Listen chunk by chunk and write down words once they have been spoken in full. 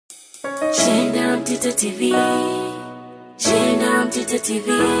JRMTITATV, JRMTITATV,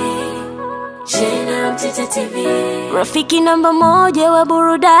 JRMTITATV, rafiki namba moja wa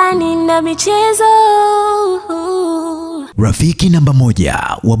burudani na michezo. Rafiki namba moja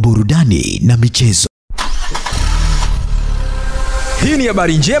wa burudani na michezo. Hii ni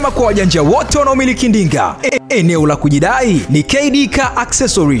habari njema kwa wajanja wote wanaomiliki ndinga. Eneo la kujidai ni KD Car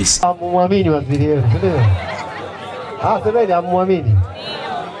Accessories. Muamini waziri wetu, ndio? Semeni amuamini.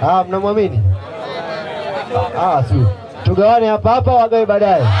 Mnamwamini? Sio. Tugawane hapa wagawe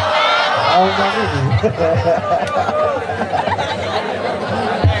baadaye. Muamini.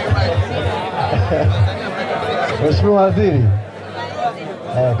 Mheshimiwa Waziri,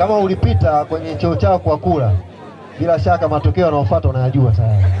 kama ulipita kwenye cheo chako kwa kula, bila shaka matokeo yanayofuata unayajua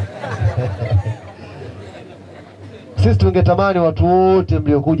tayari. Sisi tungetamani watu wote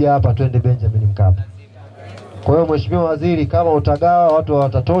mliokuja hapa twende Benjamin Mkapa. Kwa hiyo Mheshimiwa Waziri, kama utagawa watu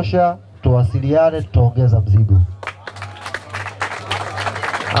watatosha, tuwasiliane, tutaongeza mzigo.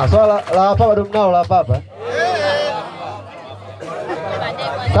 Swala la hapa bado mnao la hapa.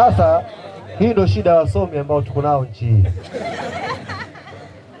 Sasa hii ndio shida ya wasomi ambao tuko nao nchi hii.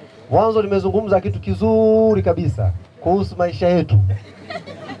 Mwanzo nimezungumza kitu kizuri kabisa kuhusu maisha yetu.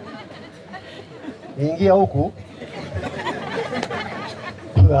 Niingia huku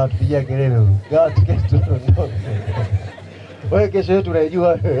tupigia kelele huko. Gawa tiketi ndio. Wewe kesho yetu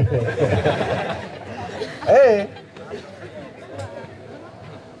unaijua.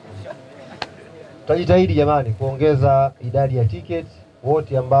 Tutajitahidi jamani kuongeza idadi ya tiketi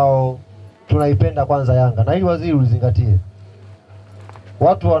wote ambao tunaipenda kwanza Yanga. Na hili waziri ulizingatie.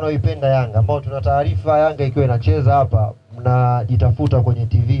 Watu wanaoipenda Yanga ambao tuna taarifa Yanga ikiwa inacheza hapa, mnajitafuta kwenye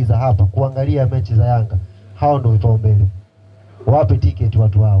TV za hapa kuangalia mechi za Yanga. Hao ndio vipaumbele. Wape tiketi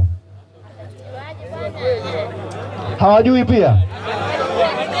watu hao. Hawajui pia.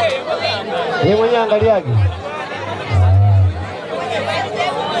 Yeye mwenyewe angaliage.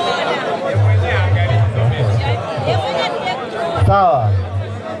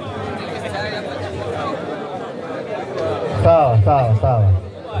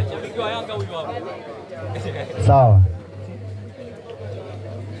 Sawa.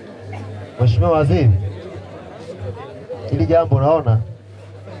 Mheshimiwa Waziri, hili jambo naona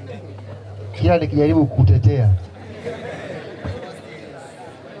kila nikijaribu kutetea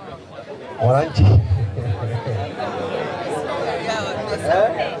wananchi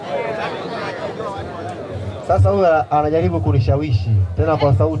sasa huyu anajaribu kunishawishi tena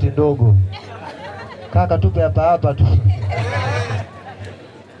kwa sauti ndogo. Kaka tupe hapa tu.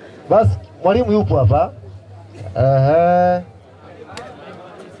 Basi mwalimu yupo hapa.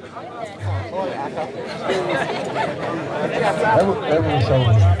 Hebu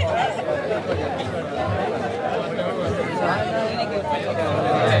nishauri.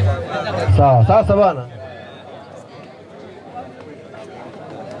 Sawa, sasa bwana.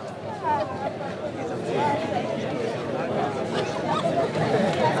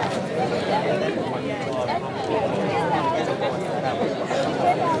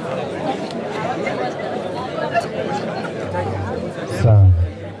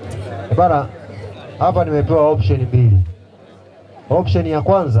 Bana, hapa nimepewa option mbili. Option ya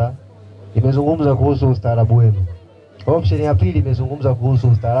kwanza imezungumza kuhusu ustaarabu wenu. Option ya pili imezungumza kuhusu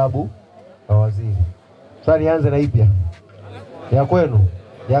ustaarabu wa waziri. Sasa nianze na ipi? Ya kwenu.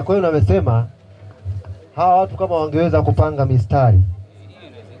 Ya kwenu amesema hawa watu kama wangeweza kupanga mistari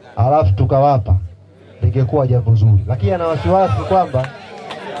alafu tukawapa ingekuwa jambo zuri. Lakini ana wasiwasi kwamba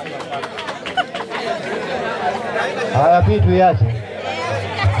haya vitu yache.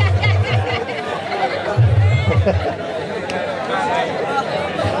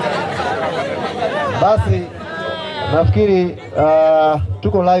 Basi nafikiri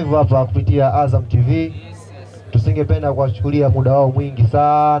tuko live hapa kupitia Azam TV. Tusingependa kuwachukulia muda wao mwingi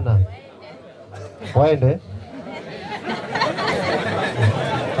sana. Waende.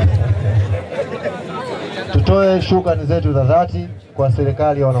 Tutoe shukrani zetu za dhati kwa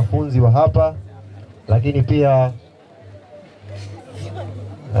serikali ya wanafunzi wa hapa, lakini pia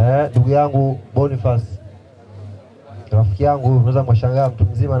ndugu yangu Boniface, rafiki yangu huyu, unaweza mshangaa mtu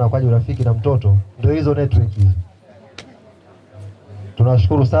mzima na kwaje urafiki na mtoto. Ndio hizo network hizo.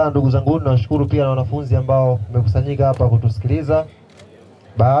 Tunashukuru sana ndugu zangu, na nashukuru pia na wanafunzi ambao mmekusanyika hapa kutusikiliza.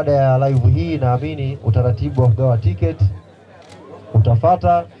 Baada ya live hii naamini utaratibu wa kugawa ticket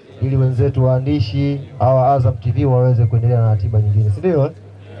utafuata ili wenzetu waandishi hawa Azam TV waweze kuendelea na ratiba nyingine, si ndio?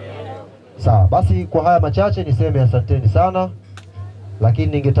 Sawa, basi kwa haya machache niseme asanteni sana.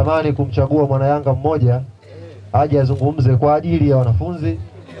 Lakini ningetamani kumchagua mwana Yanga mmoja aje azungumze kwa ajili ya wanafunzi.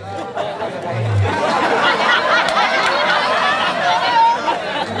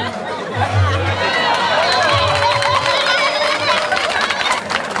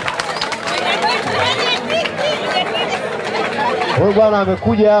 Huyu bwana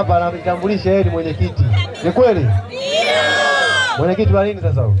amekuja hapa na ametambulisha yeye ni mwenyekiti. Ni kweli? Ndio. Mwenyekiti wa nini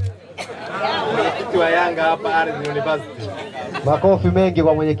sasa huyu? Mwenyekiti wa Yanga hapa Ardhi University. Makofi mengi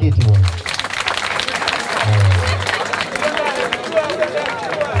kwa mwenyekiti bwana.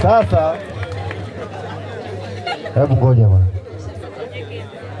 Sasa hebu ngoja bwana.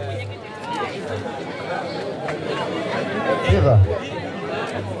 Siva.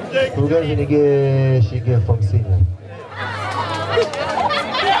 Kurugenzi nige shilingi 50.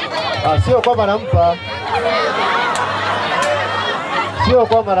 Sio kwamba nampa. Sio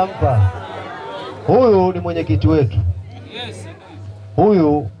kwamba nampa. Huyu ni mwenyekiti wetu.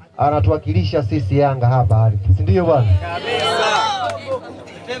 Huyu anatuwakilisha sisi Yanga hapa Ardhi. Si ndio bwana?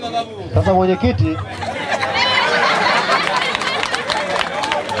 Sasa mwenyekiti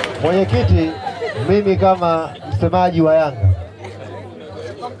mimi kama msemaji wa Yanga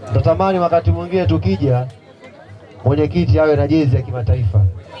natamani wakati mwingine tukija mwenyekiti awe na jezi ya kimataifa.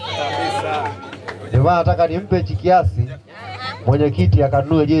 Ndio maana nataka nimpe hichi kiasi mwenyekiti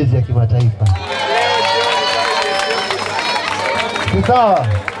akanunue jezi ya kimataifa. Si sawa?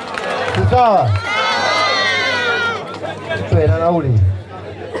 Si sawa? Tuna nauli.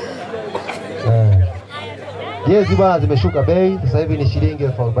 Jezi bwana zimeshuka bei, sasa hivi ni shilingi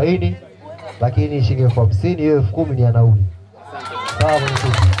 40,000, lakini shilingi 50,000 hiyo 10,000 ni ya nauli. Sawa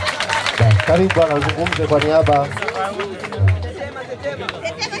mwenyekiti. Karibu bwana uzungumze kwa niaba.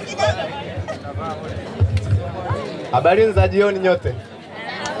 Habari za jioni nyote.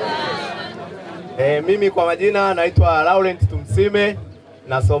 Mimi kwa majina naitwa Laurent Tumsime,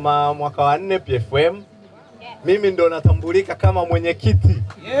 nasoma mwaka wa 4 PFM. Mimi ndo natambulika kama mwenyekiti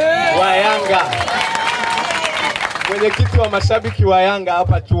wa Yanga. Mwenyekiti wa mashabiki wa Yanga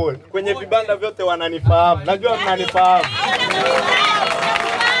hapa chuoni. Kwenye vibanda vyote wananifahamu. Najua mnanifahamu.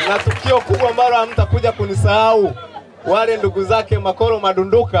 Na tukio kubwa ambalo hamtakuja kunisahau, wale ndugu zake Makoro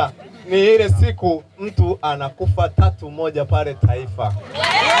Madunduka, ni ile siku mtu anakufa 3-1 pale Taifa.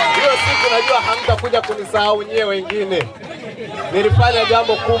 Hiyo siku najua hamtakuja kunisahau nyie wengine. Nilifanya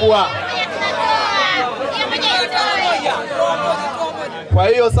jambo kubwa. Kwa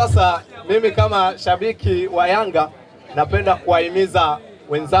hiyo sasa mimi kama shabiki wa Yanga napenda kuwahimiza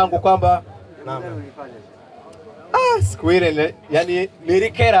wenzangu kwamba siku ile yani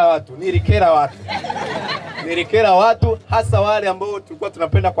nilikera watu hasa wale ambao tulikuwa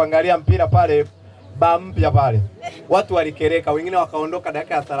tunapenda kuangalia mpira pale ba mpya pale. Watu walikereka, wengine wakaondoka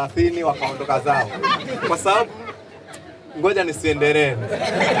dakika ya 30 wakaondoka zao. Kwa sababu ngoja nisiendelee.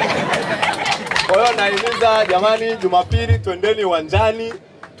 Kwa hiyo naimiza jamani, Jumapili twendeni uwanjani,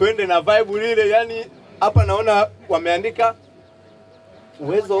 twende na vibe lile. Yani hapa naona wameandika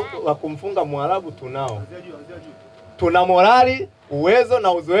uwezo wa kumfunga Mwarabu tunao. Tuna morali, uwezo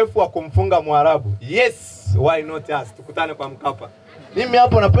na uzoefu wa kumfunga Mwarabu. Yes, why not us? Tukutane kwa Mkapa. Mimi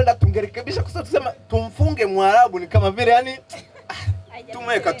hapo napenda tungerekebisha kwa sababu tusema tumfunge Mwarabu ni kama vile yani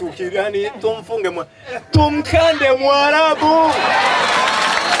tumeweka tu yani tumfunge tumkande Mwarabu.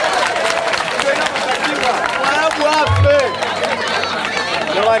 Mwarabu afe.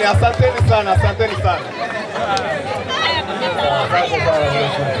 Jamani, asanteni sana, asanteni sana.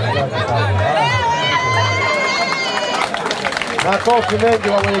 Makofi mengi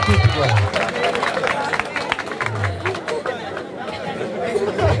wa mwenyekiti bwana.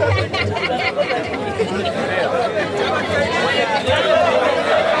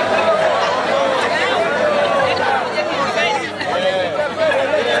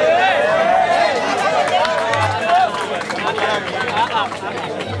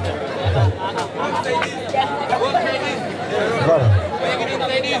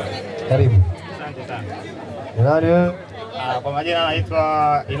 Karibu. Asante sana. Nani wewe? Kwa majina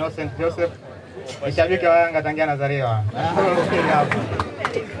naitwa Innocent Joseph. Ni shabiki wa Yanga tangia nazaliwa.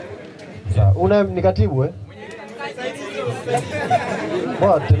 Sawa, una ni katibu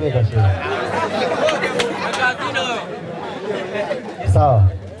Bwana temeka shehe. Sawa.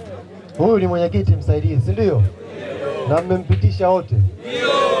 Huyu ni mwenyekiti msaidizi, si ndio? Na mmempitisha wote. Ndio.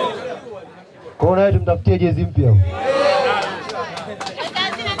 Kwa hiyo naye tumtafutie jezi mpya huko.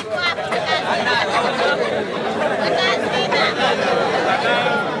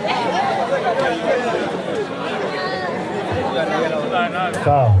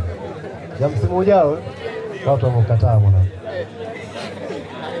 Sawa. Ya msimu ujao watu wamekataa mwana.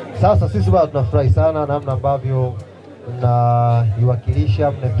 Sasa sisi bado tunafurahi sana namna ambavyo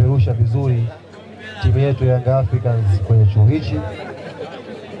mnaiwakilisha, mnapeperusha vizuri timu yetu ya Young Africans kwenye chuo hichi.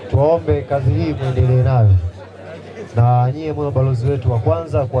 Tuombe kazi hii muendelee nayo. Na nyie mwe balozi wetu wa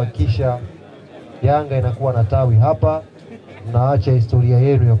kwanza kuhakikisha Yanga inakuwa na tawi hapa mnaacha historia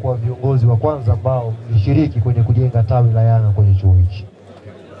yenu ya kuwa viongozi wa kwanza ambao mlishiriki kwenye kujenga tawi la Yanga kwenye chuo hichi.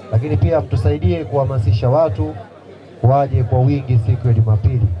 Lakini pia mtusaidie kuhamasisha watu waje kwa wingi siku ya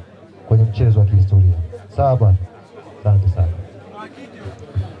Jumapili kwenye mchezo wa kihistoria. Sawa bwana? Asante sana.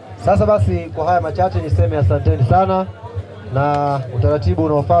 Sasa basi kwa haya machache niseme asanteni sana, na utaratibu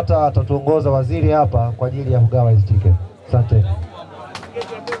unaofuata atatuongoza waziri hapa kwa ajili ya kugawa hizo tiketi. Asanteni.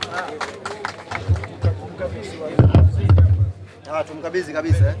 Tumkabidhi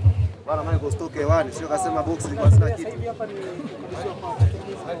kabisa bwana, maana kustoke hewani, sio kasema box ilikuwa sina kitu.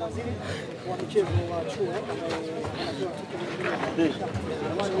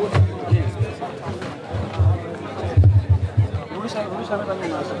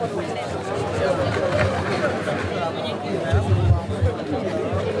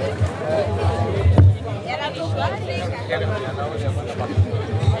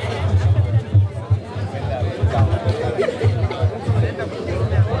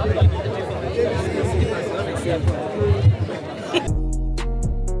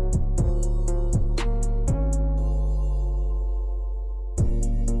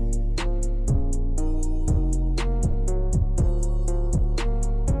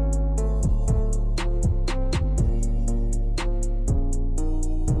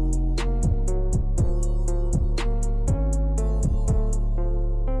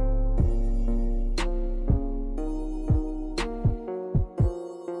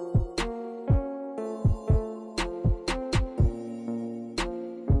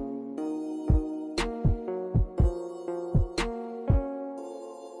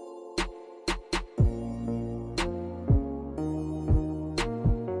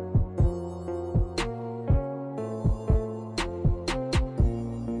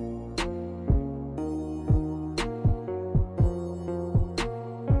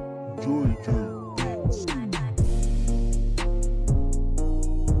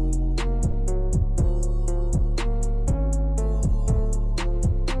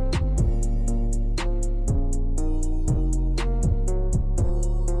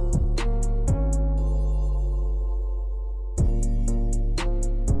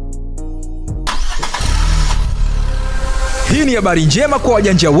 Hii ni habari njema kwa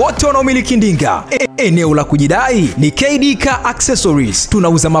wajanja wote wanaomiliki ndinga. Eneo la kujidai ni KD Car Accessories.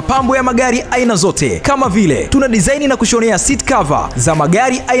 Tunauza mapambo ya magari aina zote, kama vile tuna design na kushonea seat cover za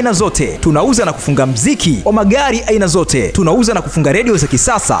magari aina zote. Tunauza na kufunga mziki wa magari aina zote. Tunauza na kufunga radio za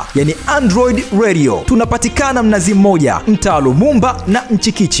kisasa, yani Android radio. Tunapatikana Mnazi Mmoja, mtaa Lumumba na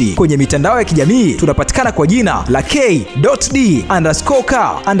Mchikichi. Kwenye mitandao ya kijamii tunapatikana kwa jina la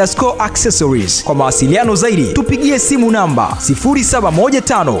K.D_car_accessories. Kwa mawasiliano zaidi tupigie simu namba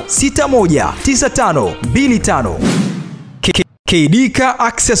 0715619525. KD Car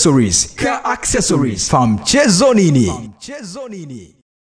Accessories. Car Accessories. Famchezo nini?